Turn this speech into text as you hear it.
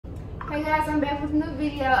Hey guys, I'm back with a new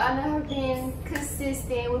video. I know I've been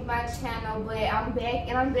consistent with my channel, but I'm back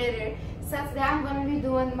and I'm better. So today I'm going to be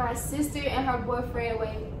doing my sister and her boyfriend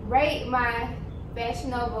rate my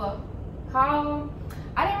Fashionnova haul.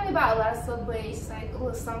 I didn't really buy a lot of stuff, but it's like a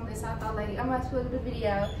little something, so I thought like I'm going to put the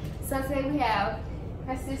video. So today we have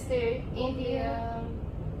my sister, India,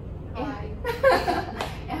 and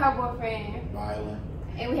her boyfriend, Bylan.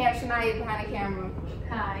 and we have Shania behind the camera.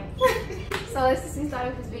 Hi. So let's just start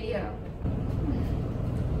with this video.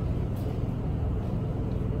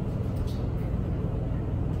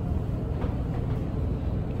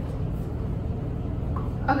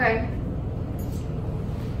 Okay.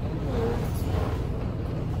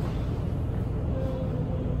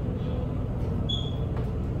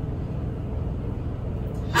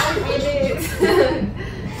 I get it.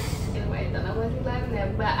 Anyway, I don't know what you're laughing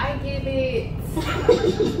at, but I get it.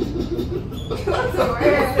 What's the word?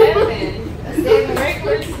 A 7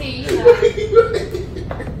 regular tea.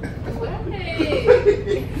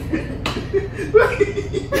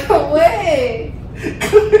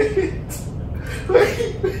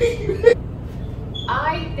 I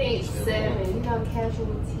think 7. You know,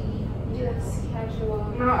 casual tea. Yes, casual.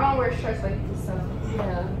 No, I don't wear shirts like this, so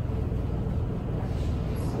yeah.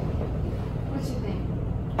 What you think?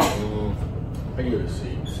 I give it a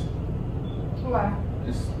 6. Why?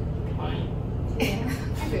 It's plain.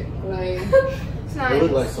 Yeah. Like, it's It nice.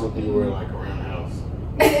 looks like something you wear like around the house.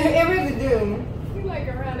 It really do. You like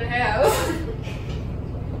around the house.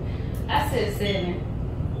 I said 7.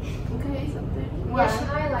 Okay, something. Why?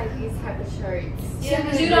 Why? I like these type of shirts. Yeah,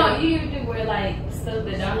 because you usually wear like stuff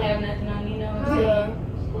that don't have nothing on, you know what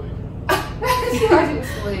I'm saying? She already was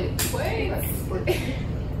split. Wait.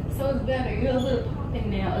 So it's better. You're a little popping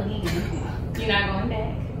now again. You're not going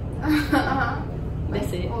back. Uh-huh.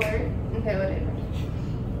 That's it. Or, okay, whatever.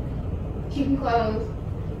 Keep them closed.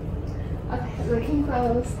 Okay, so keep them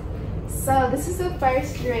closed. So this is the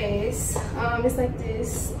first dress. It's like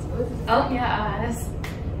this. Open your eyes.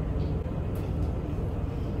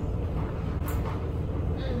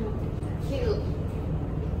 Cute.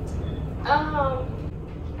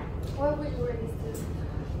 What would you wear this to?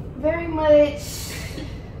 Very much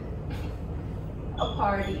a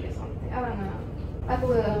party or something. I don't know. Like a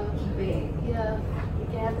little big. Yeah.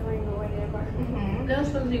 Gathering or whatever. That's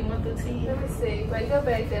supposed to be 1 through 10. Let me see. Wait, go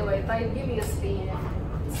back that way. Like, give me a spin.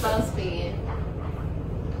 Slow spin.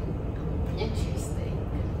 Interesting.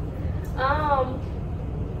 I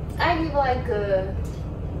give like a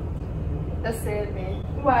 7.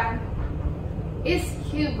 Why? It's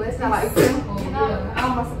cute, but it's not like simple. You know, Yeah. I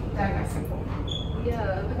almost think like simple.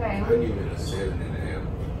 Yeah. Okay. I give it a 7.5.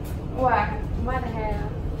 Why? Why the hell?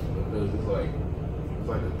 Because it's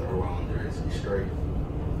like a throw on dress. It's straight.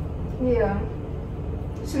 Yeah.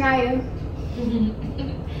 Shania.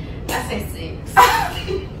 I said 6.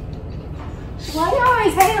 Why you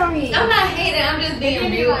always hate on me? I'm not hating. I'm just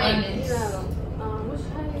being real honest. You know, which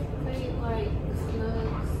how you like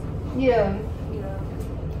snugs? Yeah.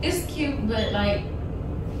 It's cute, but like,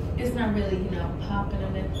 it's not really, you know, popping or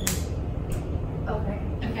nothing. Okay.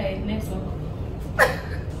 Okay, next one.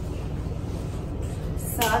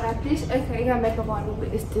 So I got this. Okay, you got makeup on me,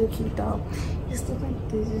 but it's still cute though. It's still like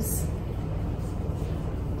this.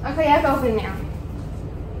 Okay, I can open it now.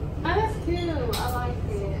 Oh, that's cute. I like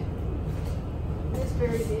it. It's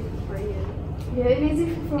very different for you. Yeah, it is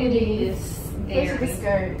different for It me. is Especially the very.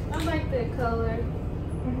 skirt. I like that color.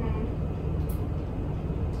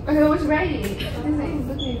 Okay, what's rated? Look at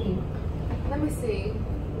me. Let me see.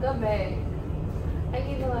 Go back. I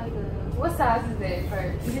give it like a. What size is that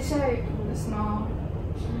first? Is it shirt? The small.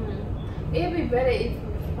 It'd be better if it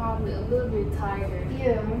was probably a little bit tighter.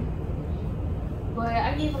 Yeah. But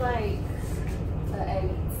I give it like an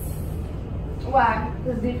 8. Why?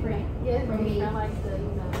 It's different. Yeah, for me. I like the,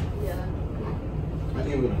 yeah. I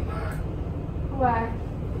give it a 9. Why?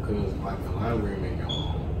 Because like the line wear make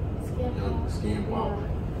your skin pop.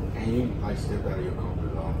 And you like step out of your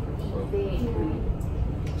comfort zone.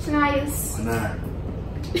 So, Shania's. a 9.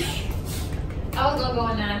 I was gonna go a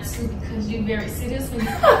 9 too because you very see this one you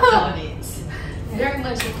popped on it. Very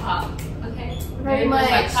much a pop, okay? Very much.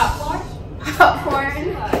 Like popcorn. Popcorn.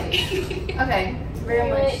 Okay. Very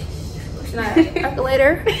much. Shania.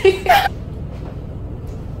 Calculator.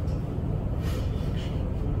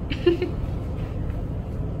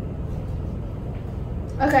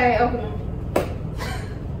 Okay, open them.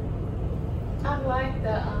 I like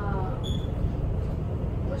the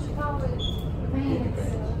what you call it? Pants.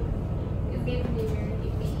 It's giving me very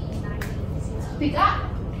hippie 90s. Speak up.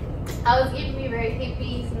 I was giving me very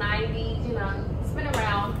hippies 90s. You know, spin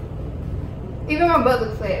around. Even my butt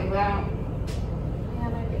looks flat, but I don't. Yeah,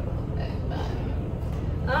 maybe a little bit.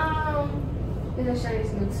 This shirt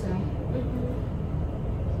is new too.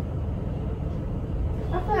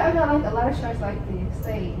 I feel like I got like a lot of shirts like this,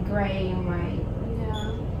 like gray and white.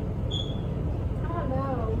 Yeah. I don't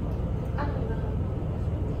know.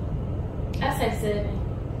 I say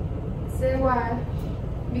 7. 7? Why?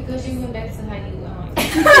 Because you went back to how you went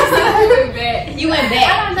back. You went back.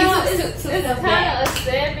 I don't know. It's kind of a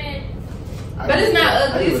 7. But it's not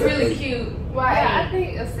ugly. It's really cute. Why? Yeah, I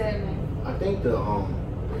think a 7. I think the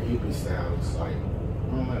hippie style is like,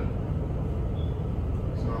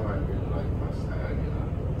 it's not like really like my style, you know.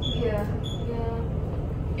 Yeah.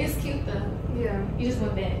 It's cute though. Yeah. You just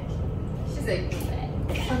went back. She said go back.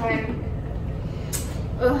 Okay.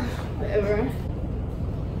 Ugh, whatever.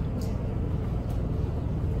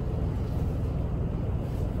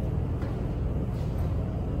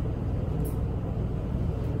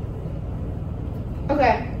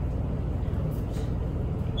 Okay.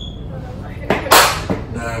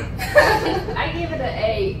 I give it an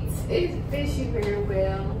 8. It fits you very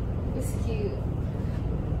well. It's cute.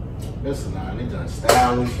 That's a 9. They done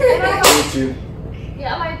stylish. Fit you.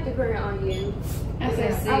 Yeah, I like the gray on you. I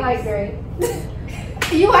said 6. I like gray.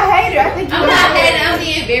 You a hater. I think I'm not hating. I'm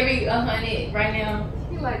being very 100 right now.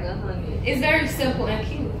 You like 100. It's very simple and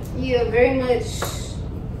cute. Yeah, very much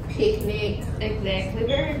picnic. Exactly.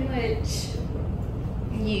 Very much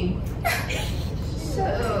you.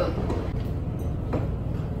 Shut up.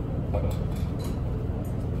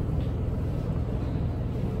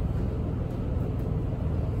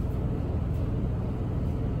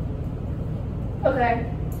 Okay.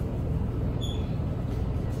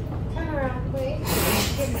 Turn around quick.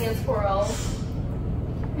 Give me a twirl.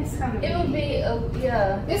 It's kind of. It would be a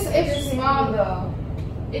yeah. It's extra small though.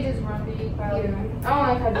 It is run big probably. Yeah. I don't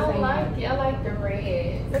like how this. I like it. I like the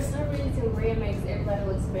red. For some reason, red makes everybody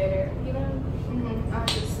looks better. You know. I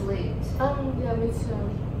just slit. Yeah, me too.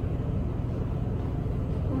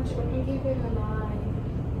 I'm give it a 9.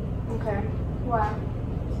 Okay. Why?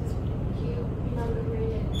 It's cute. You know the red.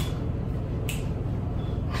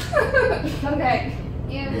 Okay.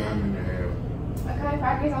 Yeah. 9.5. Okay,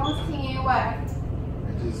 5 is almost 10. Why?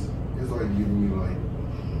 It's like giving me like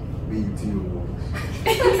BET awards.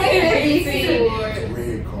 BET awards.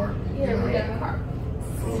 Red carpet. Yeah, red carpet.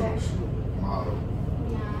 Photo shoot, model.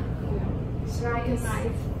 Yeah. It's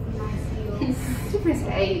nice. Nice heels. She puts 8.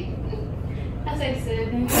 I say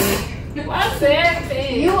 7. Why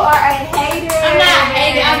 7? You are a hater. I'm not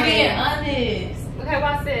hating. I'm being honest. Okay,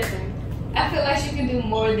 why 7? I feel like she can do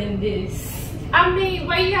more than this. I mean,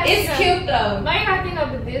 why you gotta It's cute though. Why you gotta think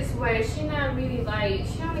of it this way? She not really like,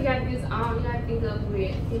 she only got this on. You gotta think of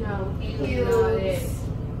it, you know, heels and all that.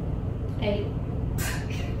 8.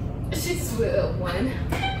 She's with a 1.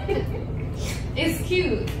 It's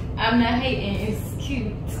cute. I'm not hating. It's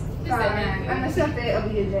cute. Fine. I'm gonna set that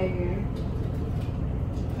over your Jagger.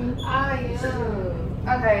 I am.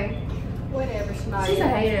 Okay. Whatever, Smile. She's a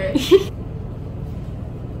hater.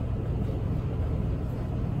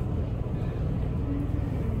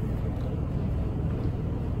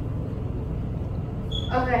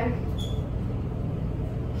 Okay.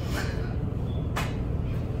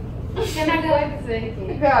 Can I go like a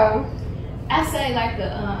second? Go. I say like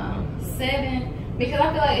a 7 because I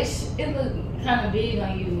feel like it look kind of big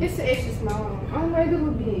on you. It's extra small. I don't like it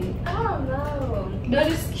look big. I don't know.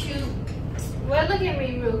 But it's cute. Well, look at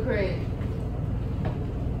me real quick.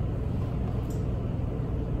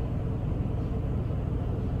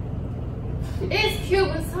 It's cute,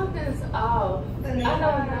 but something's off. I don't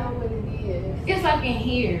know what it is. It's like in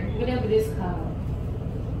here, whatever this called.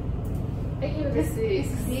 I give it a 6.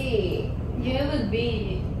 It's big. Yeah, it look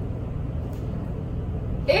big.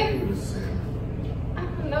 I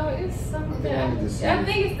don't know. It's something. I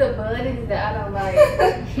think it's the buttons that I don't like.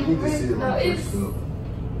 No, it's.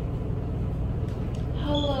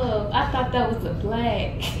 Hold up. I thought that was a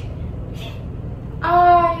black.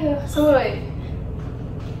 Oh, yeah. So what?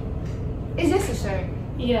 Is this a shirt?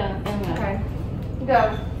 Yeah. Okay. Go.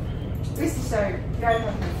 This is a shirt. Got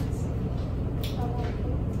it.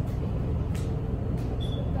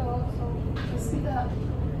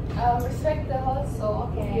 Respect the hustle.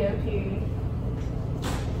 Okay. Yeah, period.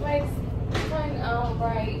 Like, turn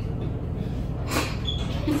right.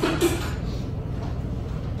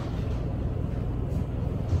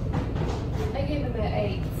 I give it an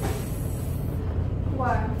 8.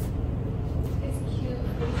 Why? It's cute.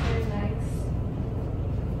 It's very nice.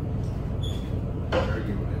 I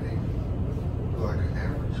give it an 8. Like an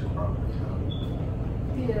average, probably.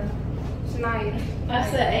 Yeah. It's nice. I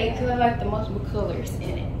said 8 because I like the multiple colors in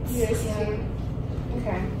it. Yes. Yeah.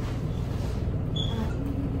 Okay.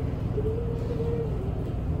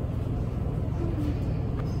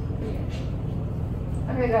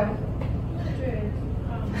 Here we go.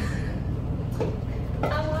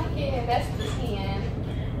 I like it. That's the 10.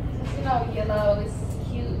 You know, yellow is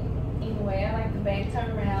cute anyway. I like the bag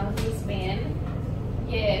turn around, do a spin.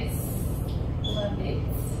 Yes. Love it.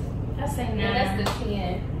 I say 9. Yeah, that's the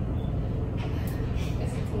 10.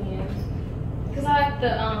 That's the 10. Because I like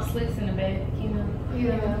the slits in the back, you know.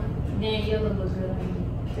 Yeah. Then yellow looks good on you.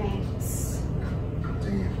 Thanks.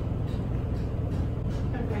 10.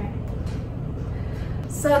 Okay.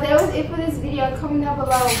 So that was it for this video. Comment down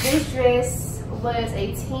below which dress was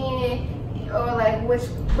a 10, or like which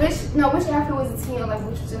outfit was a 10, or like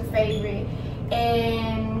which was your favorite.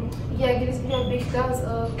 And yeah, give this video a big thumbs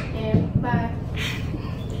up and bye.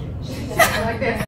 Like that.